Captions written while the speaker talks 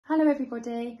Hello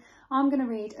everybody, I'm going to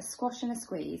read A Squash and a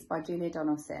Squeeze by Julia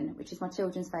Donaldson, which is my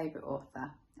children's favourite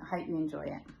author. I hope you enjoy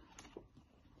it.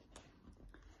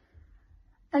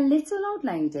 A little old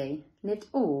lady lived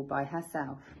all by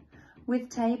herself,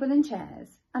 with table and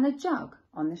chairs and a jug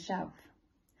on the shelf.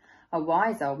 A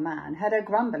wise old man heard her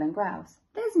grumble and grouse,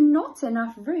 "There's not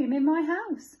enough room in my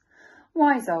house.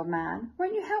 Wise old man,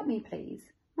 won't you help me please?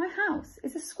 My house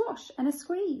is a squash and a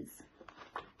squeeze."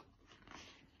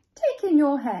 "Take in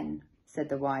your hen," said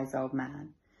the wise old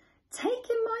man. "Take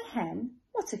in my hen?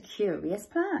 What a curious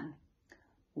plan."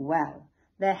 Well,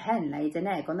 the hen laid an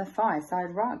egg on the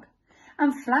fireside rug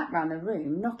and flapped round the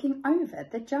room, knocking over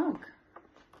the jug.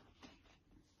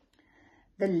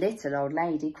 The little old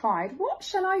lady cried, "What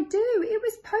shall I do? It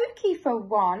was pokey for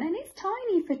one and it's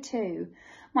tiny for two.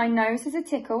 My nose is a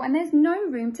tickle and there's no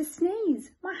room to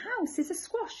sneeze. My house is a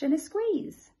squash and a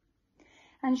squeeze."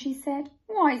 And she said,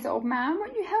 "Wise old man,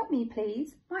 won't you help me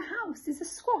please? My house is a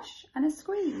squash and a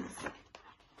squeeze."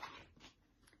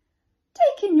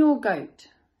 "Take in your goat,"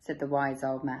 said the wise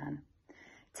old man.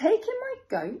 "Take in my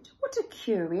goat? What a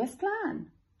curious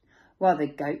plan." Well, the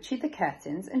goat chewed the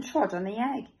curtains and trod on the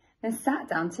egg, then sat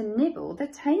down to nibble the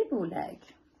table leg.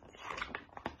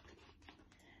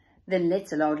 The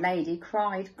little old lady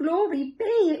cried, "Glory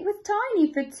be, it was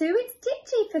tiny for two, it's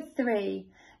titty for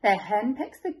three. The hen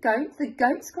pecks the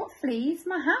goat's got fleas,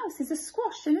 my house is a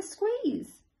squash and a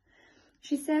squeeze."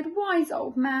 She said, "Wise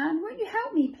old man, won't you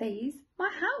help me please?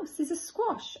 My house is a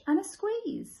squash and a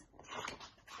squeeze."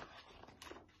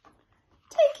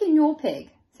 "Take in your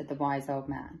pig," said the wise old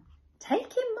man.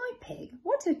 "Take in my pig?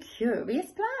 What a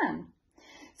curious plan."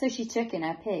 So she took in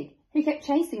her pig, who kept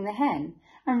chasing the hen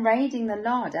and raiding the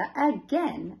larder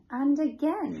again and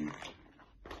again.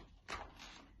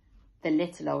 The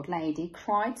little old lady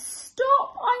cried,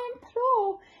 "Stop, I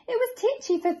implore. It was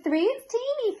titchy for three, it's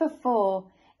teeny for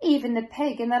four. Even the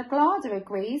pig in the larder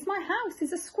agrees, my house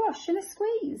is a squash and a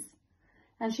squeeze."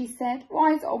 And she said,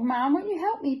 "Wise old man, won't you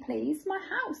help me please? My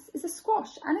house is a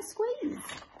squash and a squeeze."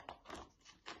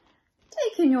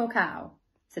 "Take in your cow,"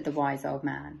 said the wise old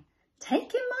man.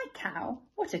 "Take in my cow?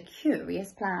 What a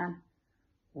curious plan."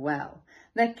 Well,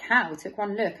 the cow took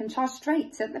one look and charged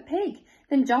straight at the pig,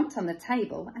 then jumped on the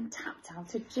table and tapped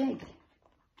out a jig.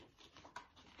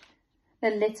 The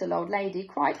little old lady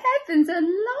cried, "Heavens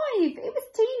alive! It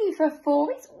was teeny for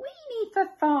four, it's weeny for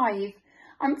five.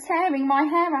 I'm tearing my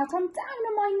hair out, I'm down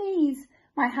on my knees.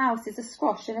 My house is a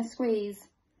squash and a squeeze."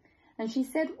 And she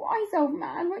said, "Wise old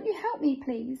man, won't you help me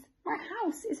please? My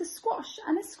house is a squash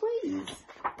and a squeeze."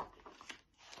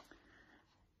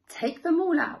 "Take them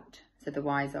all out," said the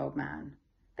wise old man.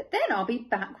 "But then I'll be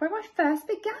back where I first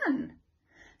began."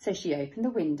 So she opened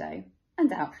the window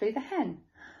and out flew the hen.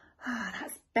 "Ah,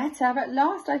 that's better, at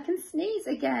last I can sneeze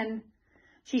again."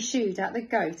 She shooed out the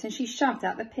goat and she shoved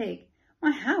out the pig. My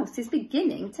house is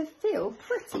beginning to feel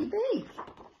pretty big.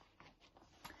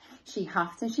 She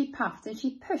huffed and she puffed and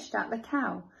she pushed out the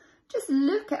cow. "Just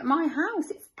look at my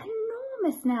house, it's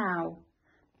enormous now."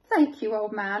 "Thank you,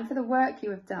 old man, for the work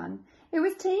you have done. It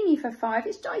was teeny for five,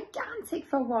 it's gigantic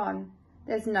for one.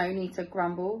 There's no need to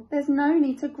grumble, there's no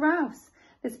need to grouse.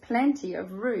 There's plenty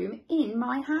of room in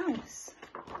my house."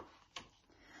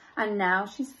 And now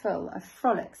she's full of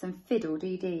frolics and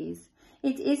fiddle-dee-dees.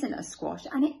 It isn't a squash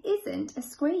and it isn't a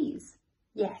squeeze.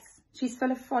 Yes, she's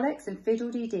full of frolics and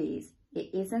fiddle-dee-dees.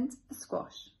 It isn't a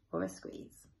squash or a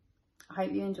squeeze. I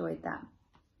hope you enjoyed that.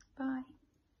 Bye.